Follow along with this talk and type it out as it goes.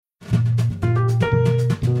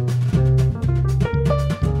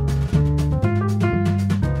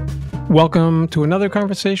Welcome to another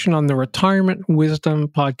conversation on the Retirement Wisdom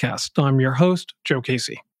Podcast. I'm your host, Joe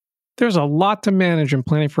Casey. There's a lot to manage in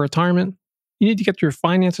planning for retirement. You need to get your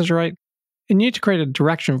finances right, and you need to create a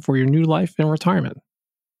direction for your new life in retirement.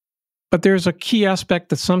 But there's a key aspect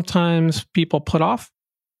that sometimes people put off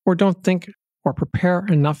or don't think or prepare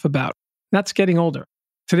enough about. That's getting older.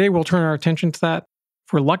 Today, we'll turn our attention to that.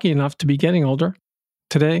 If we're lucky enough to be getting older,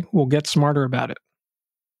 today we'll get smarter about it.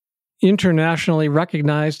 Internationally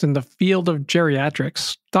recognized in the field of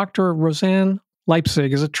geriatrics, Dr. Rosanne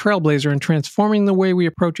Leipzig is a trailblazer in transforming the way we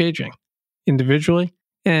approach aging, individually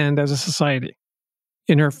and as a society.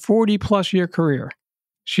 In her 40-plus year career,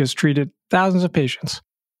 she has treated thousands of patients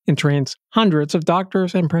and trains hundreds of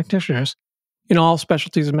doctors and practitioners in all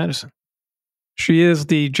specialties of medicine. She is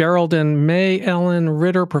the Gerald and May Ellen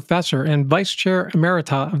Ritter Professor and Vice Chair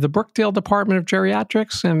Emerita of the Brookdale Department of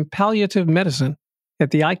Geriatrics and Palliative Medicine at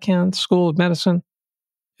the Icahn School of Medicine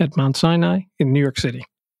at Mount Sinai in New York City.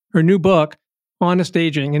 Her new book, Honest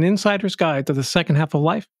Aging, An Insider's Guide to the Second Half of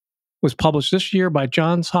Life, was published this year by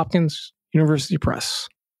Johns Hopkins University Press.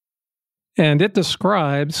 And it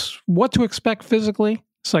describes what to expect physically,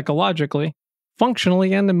 psychologically,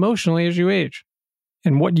 functionally, and emotionally as you age,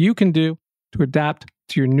 and what you can do to adapt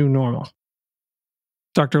to your new normal.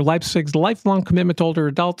 Dr. Leipzig's lifelong commitment to older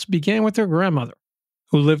adults began with her grandmother,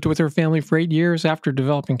 who lived with her family for 8 years after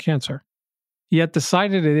developing cancer. Yet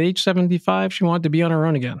decided at age 75 she wanted to be on her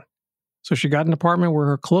own again. So she got an apartment where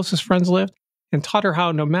her closest friends lived and taught her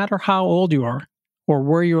how no matter how old you are or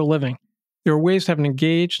where you are living, there are ways to have an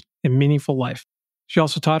engaged and meaningful life. She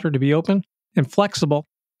also taught her to be open and flexible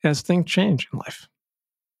as things change in life.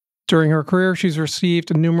 During her career, she's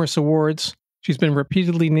received numerous awards. She's been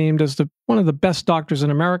repeatedly named as one of the best doctors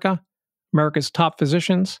in America, America's top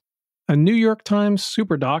physicians, a New York Times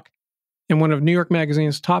super doc, and one of New York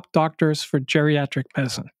Magazine's top doctors for geriatric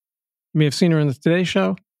medicine. You may have seen her in the Today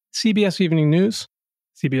Show, CBS Evening News,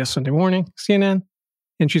 CBS Sunday Morning, CNN,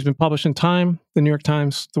 and she's been published in Time, the New York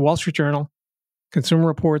Times, the Wall Street Journal, Consumer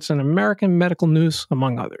Reports, and American Medical News,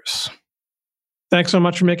 among others. Thanks so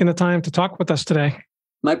much for making the time to talk with us today.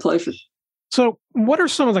 My pleasure. So, what are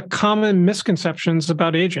some of the common misconceptions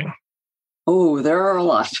about aging? Oh, there are a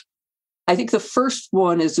lot. I think the first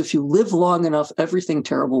one is if you live long enough, everything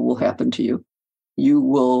terrible will happen to you. You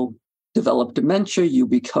will develop dementia, you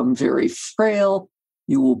become very frail,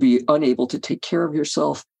 you will be unable to take care of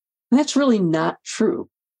yourself. And that's really not true.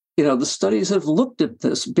 The studies that have looked at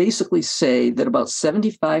this basically say that about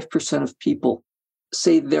 75% of people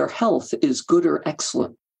say their health is good or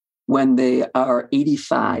excellent when they are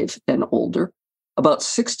 85 and older. About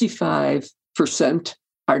 65%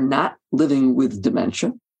 are not living with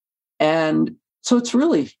dementia. And so it's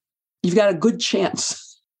really, you've got a good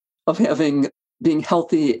chance of being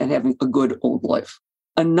healthy and having a good old life.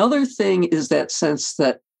 Another thing is that sense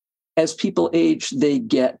that as people age, they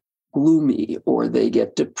get gloomy or they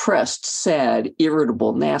get depressed, sad,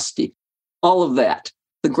 irritable, nasty, all of that,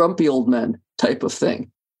 the grumpy old men type of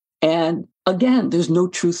thing. And again, there's no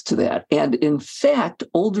truth to that. And in fact,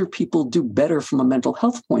 older people do better from a mental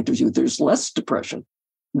health point of view. There's less depression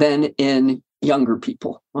than in younger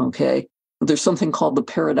people, okay? There's something called the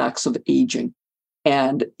paradox of aging.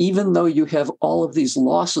 And even though you have all of these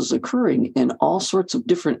losses occurring in all sorts of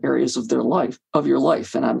different areas of your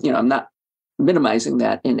life, and I'm not minimizing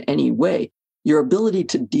that in any way, your ability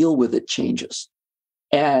to deal with it changes.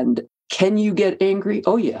 And can you get angry?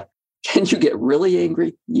 Oh, yeah. Can you get really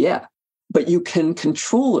angry? Yeah. But you can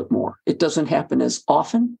control it more. It doesn't happen as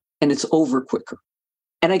often, and it's over quicker.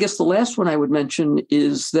 And I guess the last one I would mention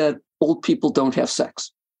is that old people don't have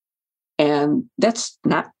sex. And that's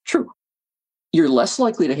not true. You're less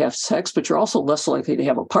likely to have sex, but you're also less likely to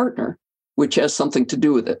have a partner, which has something to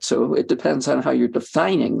do with it. So it depends on how you're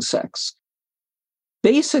defining sex.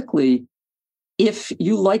 Basically, if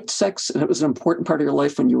you liked sex and it was an important part of your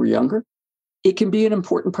life when you were younger, it can be an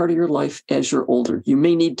important part of your life as you're older. You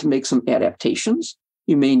may need to make some adaptations.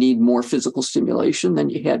 You may need more physical stimulation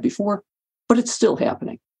than you had before, but it's still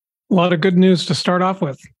happening. A lot of good news to start off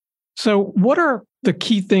with. So what are the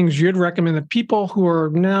key things you'd recommend that people who are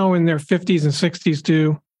now in their 50s and 60s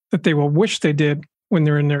do that they will wish they did when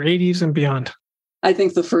they're in their 80s and beyond? I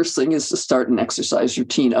think the first thing is to start an exercise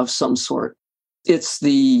routine of some sort. It's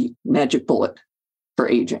the magic bullet for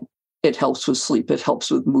aging. It helps with sleep. It helps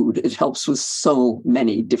with mood. It helps with so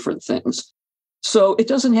many different things. So it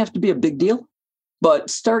doesn't have to be a big deal, but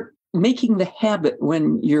start making the habit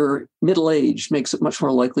when you're middle-aged makes it much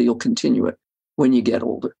more likely you'll continue it when you get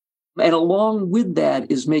older. And along with that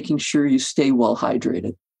is making sure you stay well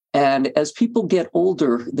hydrated. And as people get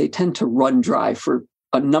older, they tend to run dry for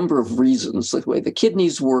a number of reasons, like the way the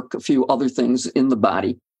kidneys work, a few other things in the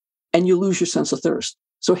body, and you lose your sense of thirst.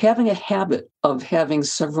 So having a habit of having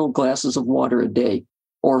several glasses of water a day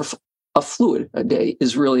or a fluid a day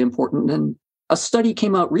is really important. And a study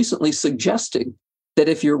came out recently suggesting that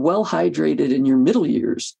if you're well hydrated in your middle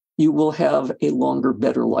years, you will have a longer,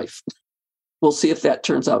 better life. We'll see if that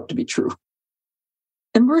turns out to be true.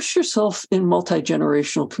 Immerse yourself in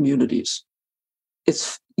multi-generational communities.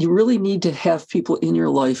 You really need to have people in your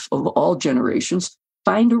life of all generations.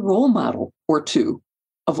 Find a role model or two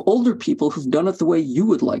of older people who've done it the way you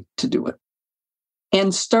would like to do it.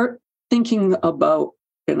 And start thinking about,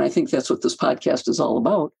 and I think that's what this podcast is all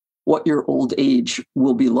about, what your old age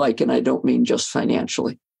will be like. And I don't mean just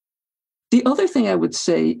financially. The other thing I would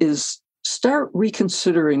say is start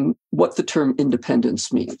reconsidering what the term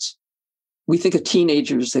independence means. We think of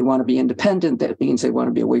teenagers, they want to be independent. That means they want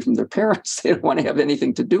to be away from their parents. They don't want to have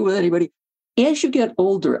anything to do with anybody. As you get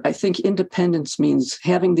older, I think independence means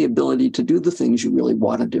having the ability to do the things you really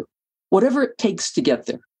want to do, whatever it takes to get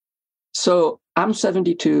there. So I'm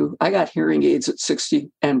 72. I got hearing aids at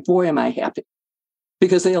 60, and boy, am I happy,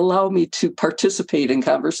 because they allow me to participate in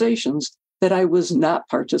conversations that I was not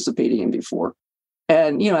participating in before.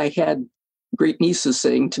 And, I had great nieces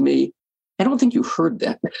saying to me, I don't think you heard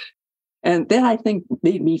that. And that, I think,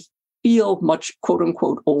 made me feel much, quote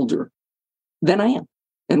unquote, older than I am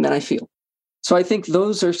and than I feel. So I think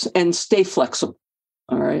those are, and stay flexible.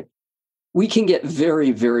 All right. We can get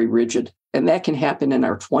very, very rigid, and that can happen in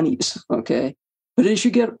our 20s. Okay. But as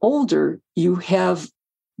you get older,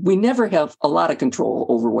 we never have a lot of control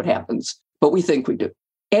over what happens, but we think we do.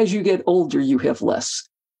 As you get older, you have less.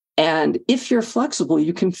 And if you're flexible,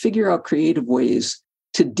 you can figure out creative ways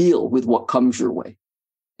to deal with what comes your way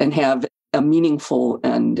and have a meaningful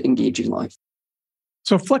and engaging life.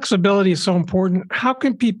 So flexibility is so important. How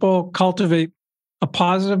can people cultivate a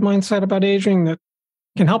positive mindset about aging that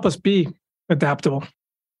can help us be adaptable?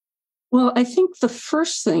 Well, I think the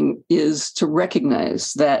first thing is to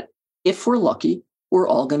recognize that if we're lucky, we're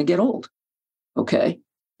all going to get old. Okay.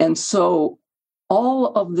 And so all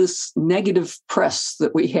of this negative press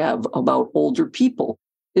that we have about older people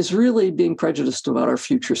is really being prejudiced about our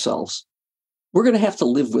future selves. We're going to have to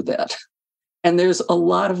live with that. And there's a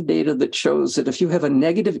lot of data that shows that if you have a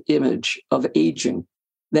negative image of aging,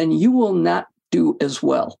 then you will not do as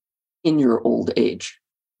well in your old age.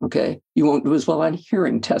 Okay. You won't do as well on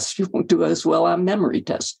hearing tests. You won't do as well on memory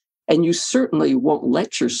tests. And you certainly won't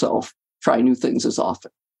let yourself try new things as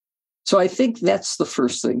often. So I think that's the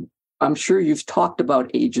first thing. I'm sure you've talked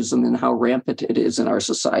about ageism and how rampant it is in our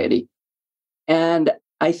society. And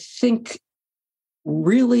I think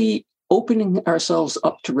really opening ourselves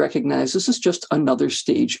up to recognize this is just another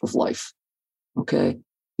stage of life. Okay.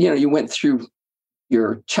 You went through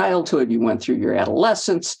your childhood, you went through your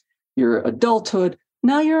adolescence, your adulthood.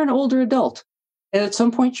 Now you're an older adult. And at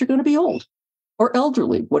some point, you're going to be old or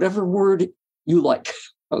elderly, whatever word you like.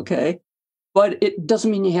 Okay. But it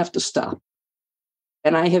doesn't mean you have to stop.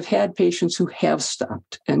 And I have had patients who have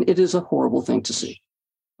stopped, and it is a horrible thing to see.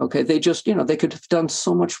 Okay. They just, they could have done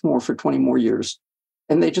so much more for 20 more years,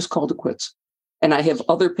 and they just called it quits. And I have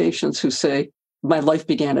other patients who say, my life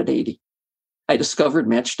began at 80. I discovered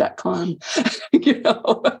Match.com.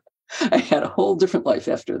 I had a whole different life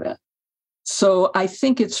after that. So I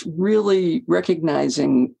think it's really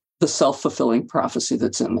recognizing the self-fulfilling prophecy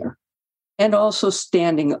that's in there, and also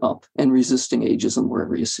standing up and resisting ageism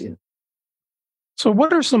wherever you see it. So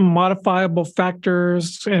what are some modifiable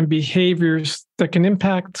factors and behaviors that can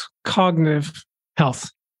impact cognitive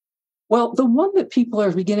health? Well, the one that people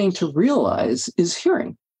are beginning to realize is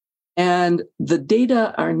hearing. And the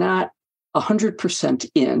data are not 100%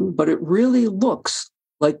 in, but it really looks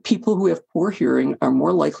like people who have poor hearing are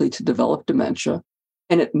more likely to develop dementia.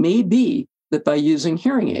 And it may be that by using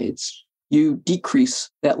hearing aids, you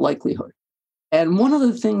decrease that likelihood. And one of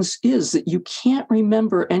the things is that you can't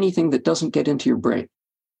remember anything that doesn't get into your brain.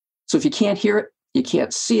 So if you can't hear it, you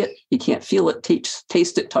can't see it, you can't feel it,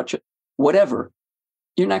 taste it, touch it, whatever,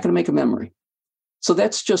 you're not going to make a memory. So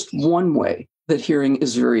that's just one way that hearing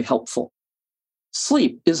is very helpful.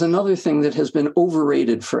 Sleep is another thing that has been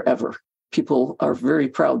overrated forever. People are very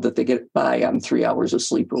proud that they get by on 3 hours of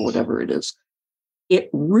sleep or whatever it is. It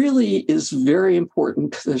really is very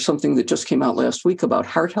important. There's something that just came out last week about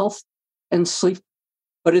heart health and sleep,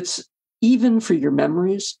 but it's even for your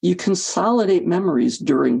memories. You consolidate memories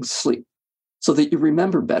during sleep so that you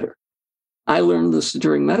remember better. I learned this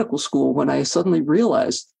during medical school when I suddenly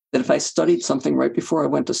realized that if I studied something right before I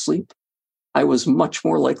went to sleep, I was much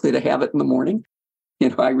more likely to have it in the morning.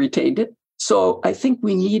 I retained it. So I think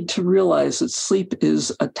we need to realize that sleep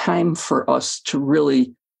is a time for us to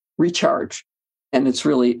really recharge, and it's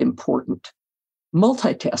really important.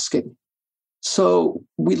 Multitasking. So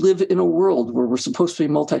we live in a world where we're supposed to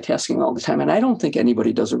be multitasking all the time, and I don't think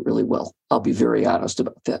anybody does it really well. I'll be very honest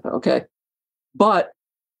about that, okay? But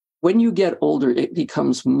when you get older, it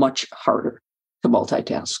becomes much harder to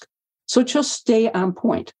multitask. So just stay on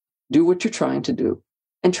point. Do what you're trying to do,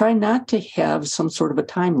 and try not to have some sort of a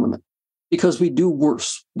time limit, because we do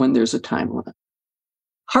worse when there's a time limit.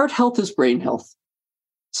 Heart health is brain health.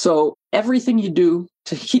 So everything you do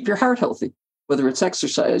to keep your heart healthy, whether it's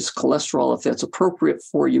exercise, cholesterol, if that's appropriate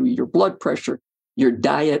for you, your blood pressure, your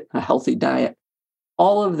diet, a healthy diet,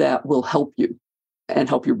 all of that will help you and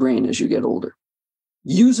help your brain as you get older.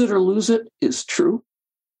 Use it or lose it is true.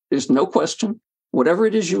 There's no question. Whatever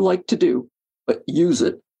it is you like to do, but use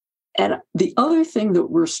it. And the other thing that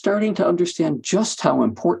we're starting to understand just how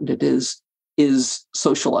important it is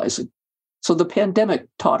socializing. So the pandemic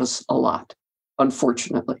taught us a lot,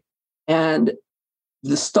 unfortunately. And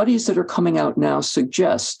the studies that are coming out now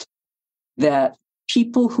suggest that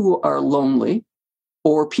people who are lonely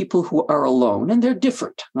or people who are alone, and they're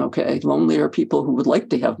different, okay? Lonely are people who would like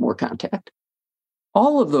to have more contact.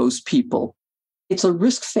 All of those people, it's a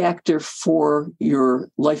risk factor for your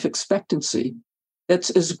life expectancy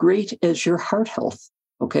that's as great as your heart health,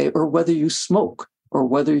 okay? Or whether you smoke or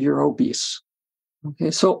whether you're obese.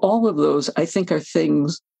 Okay, so all of those, I think, are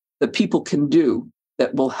things that people can do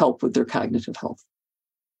that will help with their cognitive health.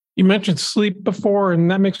 You mentioned sleep before, and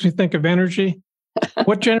that makes me think of energy.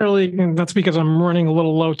 What generally, and that's because I'm running a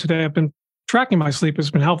little low today, I've been tracking my sleep,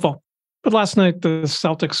 has been helpful. But last night, the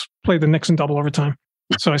Celtics played the Knicks in double overtime.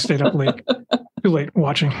 So I stayed up late, too late,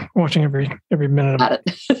 watching every minute of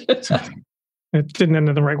it. So it didn't end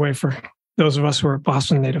in the right way for those of us who are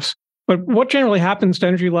Boston natives. But what generally happens to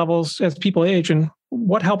energy levels as people age, and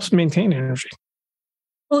what helps maintain energy?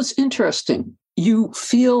 Well, it's interesting. You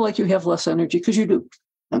feel like you have less energy because you do.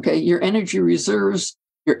 Okay, your energy reserves,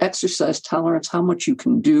 your exercise tolerance, how much you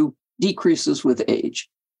can do, decreases with age.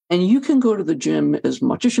 And you can go to the gym as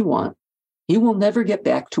much as you want. You will never get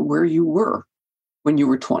back to where you were when you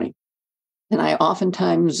were 20. And I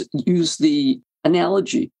oftentimes use the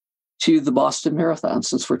analogy to the Boston Marathon,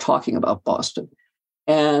 since we're talking about Boston.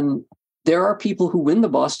 And there are people who win the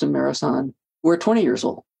Boston Marathon who are 20 years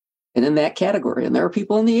old and in that category. And there are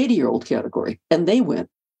people in the 80-year-old category, and they win.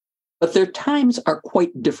 But their times are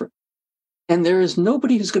quite different. And there is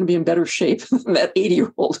nobody who's going to be in better shape than that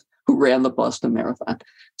 80-year-old who ran the Boston Marathon.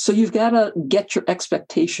 So you've got to get your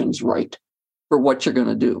expectations right for what you're going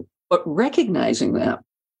to do. But recognizing that,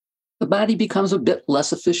 the body becomes a bit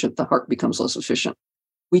less efficient. The heart becomes less efficient.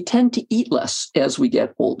 We tend to eat less as we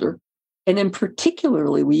get older. And in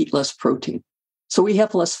particularly, we eat less protein. So we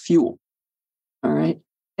have less fuel. All right.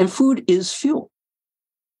 And food is fuel.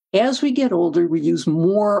 As we get older, we use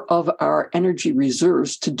more of our energy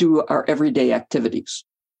reserves to do our everyday activities,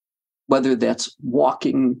 whether that's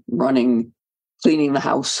walking, running, cleaning the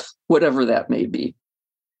house, whatever that may be.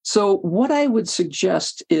 So what I would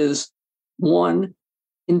suggest is, one,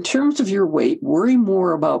 in terms of your weight, worry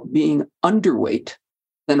more about being underweight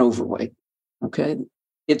than overweight. Okay.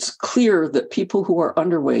 It's clear that people who are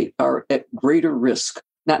underweight are at greater risk,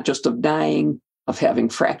 not just of dying, of having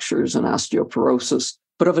fractures and osteoporosis,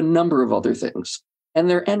 but of a number of other things. And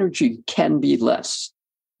their energy can be less.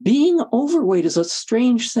 Being overweight is a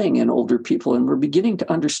strange thing in older people, and we're beginning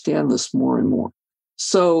to understand this more and more.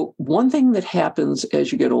 So one thing that happens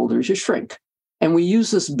as you get older is you shrink. And we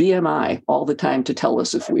use this BMI all the time to tell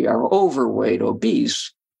us if we are overweight,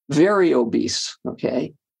 obese, very obese,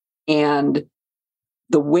 okay? And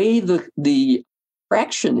the way the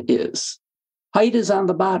fraction is, height is on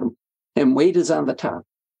the bottom and weight is on the top.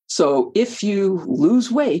 So if you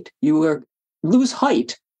lose weight, lose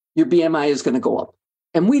height, your BMI is going to go up.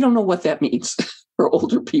 And we don't know what that means for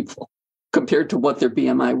older people compared to what their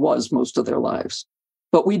BMI was most of their lives.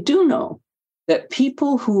 But we do know that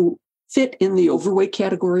people who fit in the overweight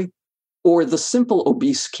category or the simple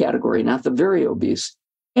obese category, not the very obese,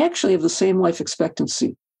 actually have the same life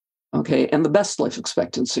expectancy, okay, and the best life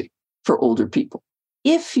expectancy for older people.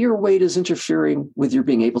 If your weight is interfering with your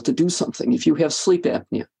being able to do something, if you have sleep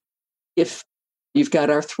apnea, if you've got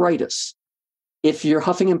arthritis, if you're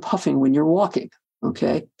huffing and puffing when you're walking,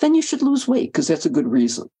 okay, then you should lose weight because that's a good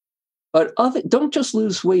reason. But don't just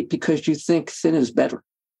lose weight because you think thin is better.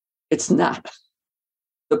 It's not.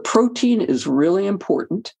 The protein is really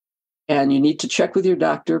important, and you need to check with your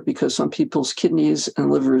doctor because some people's kidneys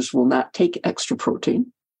and livers will not take extra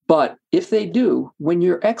protein. But if they do, when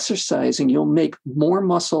you're exercising, you'll make more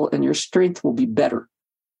muscle and your strength will be better.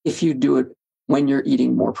 if you do it when you're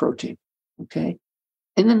eating more protein. Okay.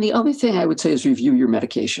 And then the other thing I would say is review your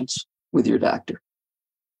medications with your doctor,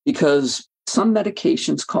 because some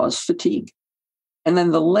medications cause fatigue. And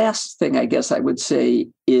then the last thing I guess I would say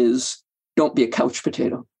is don't be a couch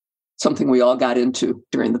potato, something we all got into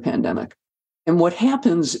during the pandemic. And what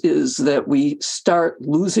happens is that we start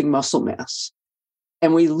losing muscle mass,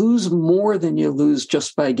 and we lose more than you lose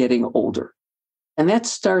just by getting older. And that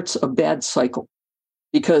starts a bad cycle,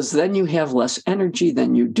 because then you have less energy,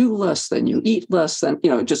 then you do less, then you eat less, then,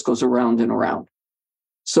 it just goes around and around.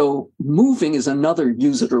 So moving is another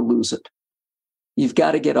use it or lose it. You've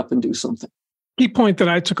got to get up and do something. Key point that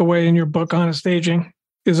I took away in your book, Honest Aging,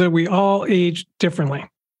 is that we all age differently.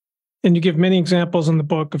 And you give many examples in the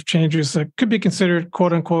book of changes that could be considered,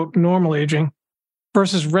 quote unquote, normal aging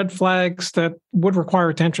versus red flags that would require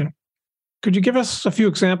attention. Could you give us a few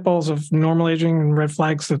examples of normal aging and red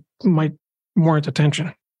flags that might warrant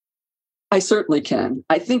attention? I certainly can.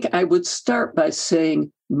 I think I would start by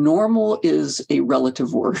saying normal is a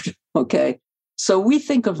relative word, okay? So we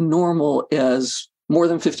think of normal as more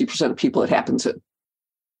than 50% of people it happens in.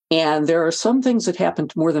 And there are some things that happen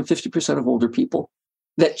to more than 50% of older people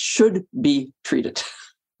that should be treated,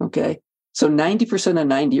 okay? So 90% of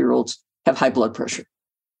 90-year-olds have high blood pressure.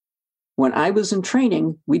 When I was in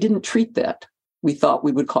training, we didn't treat that. We thought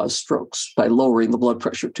we would cause strokes by lowering the blood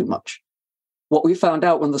pressure too much. What we found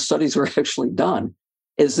out when the studies were actually done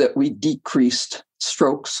is that we decreased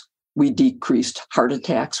strokes, we decreased heart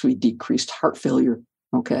attacks, we decreased heart failure,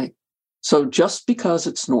 okay? So just because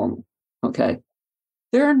it's normal, okay?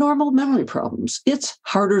 There are normal memory problems. It's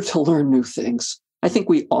harder to learn new things. I think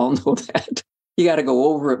we all know that. You got to go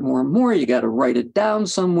over it more and more. You got to write it down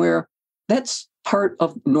somewhere. That's part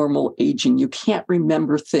of normal aging. You can't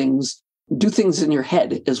remember things, do things in your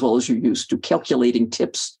head as well as you used to, calculating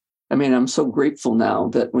tips. I mean, I'm so grateful now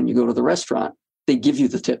that when you go to the restaurant, they give you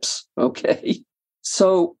the tips, okay?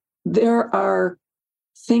 So there are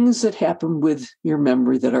things that happen with your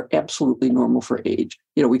memory that are absolutely normal for age.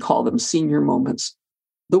 We call them senior moments.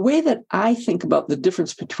 The way that I think about the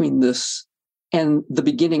difference between this and the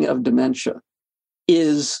beginning of dementia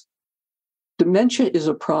is dementia is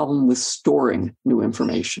a problem with storing new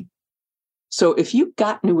information. So if you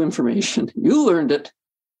got new information, you learned it,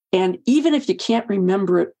 and even if you can't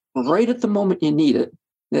remember it right at the moment you need it,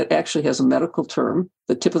 that actually has a medical term,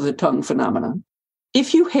 the tip of the tongue phenomenon.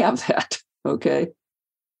 If you have that, okay,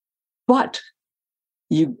 but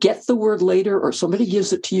you get the word later or somebody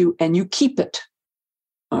gives it to you and you keep it,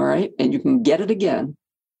 all right, and you can get it again,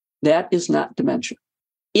 that is not dementia.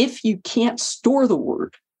 If you can't store the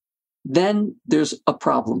word, then there's a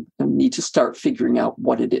problem and need to start figuring out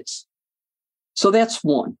what it is. So that's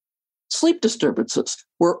one. Sleep disturbances.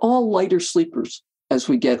 We're all lighter sleepers as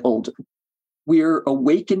we get older. We're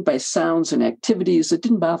awakened by sounds and activities that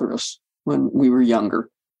didn't bother us when we were younger.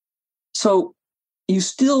 So you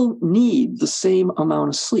still need the same amount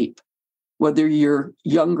of sleep, whether you're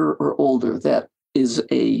younger or older. That is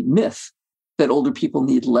a myth that older people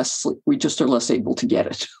need less sleep. We just are less able to get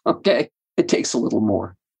it, okay? It takes a little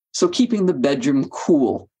more. So keeping the bedroom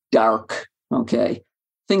cool, dark, okay?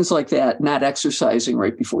 Things like that, not exercising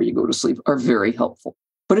right before you go to sleep are very helpful.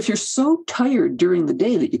 But if you're so tired during the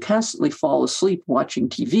day that you constantly fall asleep watching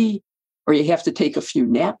TV, or you have to take a few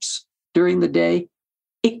naps during the day,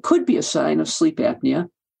 it could be a sign of sleep apnea,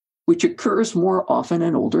 which occurs more often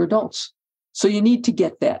in older adults. So you need to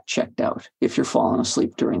get that checked out if you're falling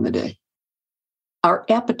asleep during the day. Our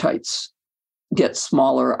appetites get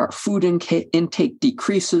smaller, our food intake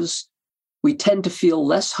decreases. We tend to feel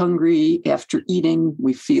less hungry after eating.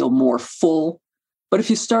 We feel more full. But if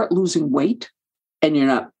you start losing weight and you're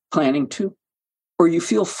not planning to, or you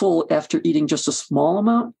feel full after eating just a small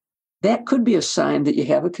amount, that could be a sign that you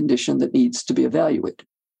have a condition that needs to be evaluated.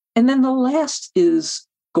 And then the last is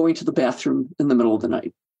going to the bathroom in the middle of the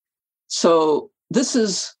night. So this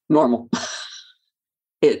is normal.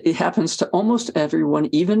 It happens to almost everyone,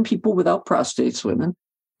 even people without prostates, women,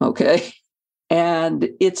 okay? And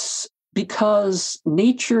it's because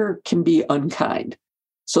nature can be unkind.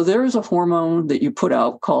 So there is a hormone that you put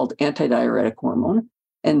out called antidiuretic hormone.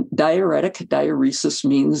 And diuresis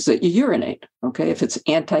means that you urinate, okay? If it's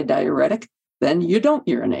antidiuretic, then you don't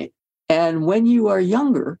urinate. And when you are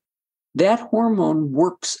younger, that hormone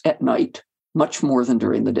works at night much more than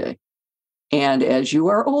during the day. And as you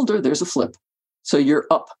are older, there's a flip. So you're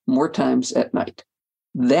up more times at night.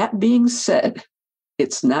 That being said,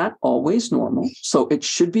 it's not always normal. So it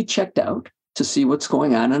should be checked out to see what's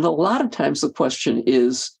going on. And a lot of times the question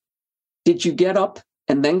is, did you get up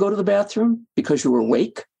and then go to the bathroom because you were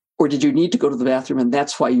awake? Or did you need to go to the bathroom and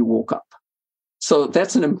that's why you woke up? So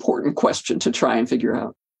that's an important question to try and figure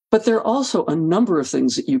out. But there are also a number of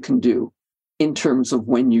things that you can do in terms of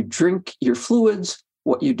when you drink your fluids,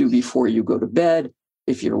 what you do before you go to bed,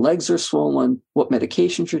 if your legs are swollen, what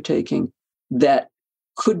medications you're taking, that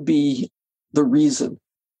could be the reason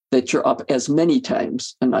that you're up as many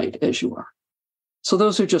times a night as you are. So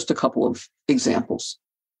those are just a couple of examples.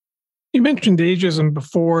 You mentioned ageism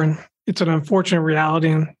before, and it's an unfortunate reality,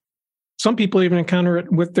 and some people even encounter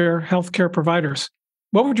it with their healthcare providers.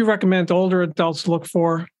 What would you recommend older adults look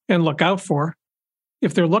for and look out for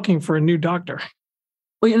if they're looking for a new doctor?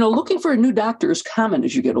 Well, looking for a new doctor is common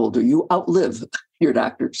as you get older. You outlive your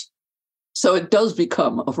doctors. So it does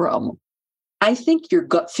become a problem. I think your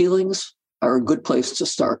gut feelings are a good place to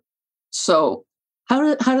start. So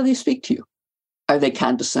how do they speak to you? Are they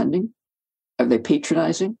condescending? Are they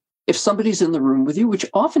patronizing? If somebody's in the room with you, which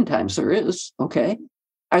oftentimes there is, okay,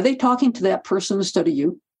 are they talking to that person instead of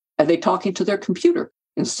you? Are they talking to their computer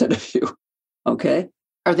instead of you? Okay.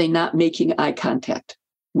 Are they not making eye contact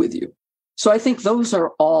with you? So I think those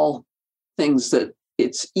are all things that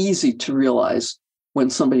it's easy to realize when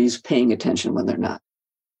somebody's paying attention when they're not.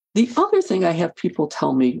 The other thing I have people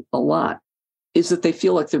tell me a lot is that they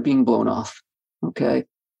feel like they're being blown off. Okay.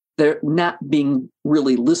 They're not being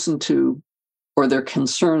really listened to, or their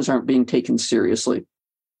concerns aren't being taken seriously.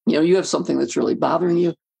 You have something that's really bothering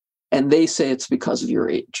you, and they say it's because of your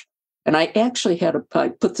age. And I actually I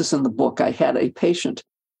put this in the book. I had a patient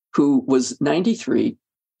who was 93.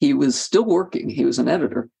 He was still working. He was an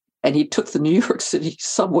editor, and he took the New York City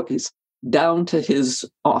subways down to his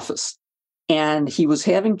office, and he was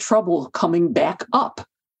having trouble coming back up,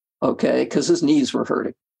 okay, because his knees were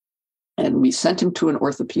hurting. And we sent him to an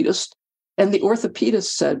orthopedist, and the orthopedist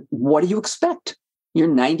said, "What do you expect? You're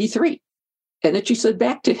 93. And then she said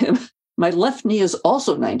back to him, "My left knee is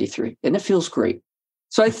also 93, and it feels great."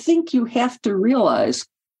 So I think you have to realize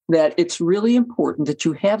that it's really important that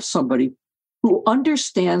you have somebody who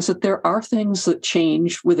understands that there are things that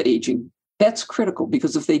change with aging. That's critical,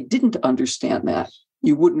 because if they didn't understand that,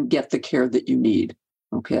 you wouldn't get the care that you need.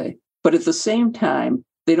 Okay. But at the same time,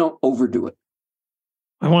 they don't overdo it.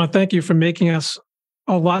 I want to thank you for making us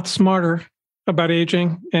a lot smarter about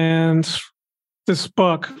aging. And this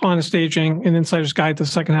book, Honest Aging, An Insider's Guide to the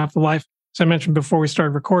Second Half of Life, as I mentioned before we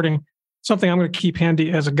started recording, something I'm going to keep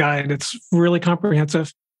handy as a guide. It's really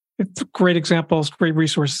comprehensive. It's great examples, great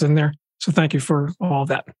resources in there. So thank you for all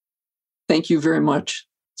that. Thank you very much.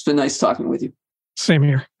 It's been nice talking with you. Same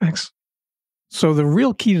here. Thanks. So the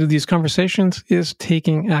real key to these conversations is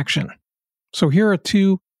taking action. So here are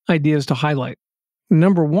two ideas to highlight.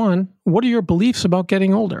 Number one, what are your beliefs about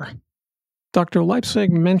getting older? Dr.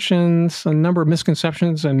 Leipzig mentions a number of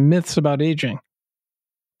misconceptions and myths about aging.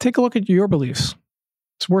 Take a look at your beliefs.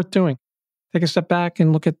 It's worth doing. Take a step back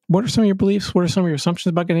and look at what are some of your beliefs, what are some of your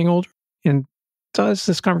assumptions about getting older, and does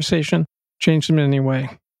this conversation change them in any way?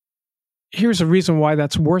 Here's a reason why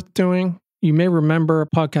that's worth doing. You may remember a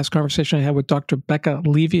podcast conversation I had with Dr. Becca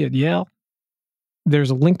Levy at Yale. There's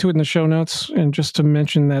a link to it in the show notes. And just to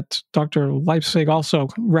mention that Dr. Leipzig also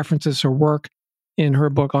references her work in her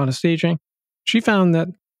book, Honest Aging. She found that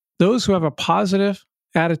those who have a positive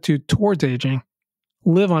attitude towards aging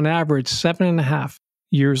live on average 7.5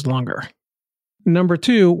 years longer. Number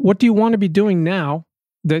two, what do you want to be doing now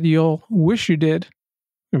that you'll wish you did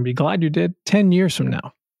and be glad you did 10 years from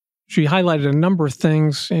now? She highlighted a number of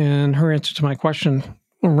things in her answer to my question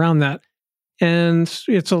around that. And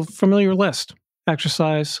it's a familiar list: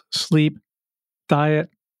 exercise, sleep, diet,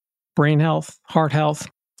 brain health, heart health,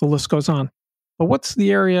 the list goes on. But what's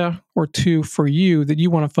the area or two for you that you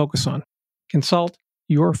want to focus on? Consult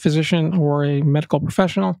your physician or a medical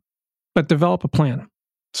professional, but develop a plan.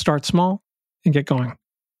 Start small and get going.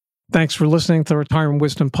 Thanks for listening to the Retirement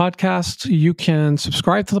Wisdom Podcast. You can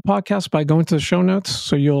subscribe to the podcast by going to the show notes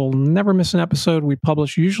so you'll never miss an episode. We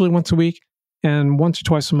publish usually once a week, and once or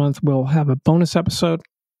twice a month, we'll have a bonus episode.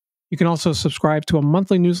 You can also subscribe to a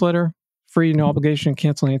monthly newsletter, free, no obligation,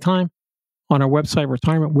 cancel anytime, on our website,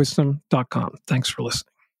 retirementwisdom.com. Thanks for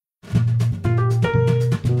listening.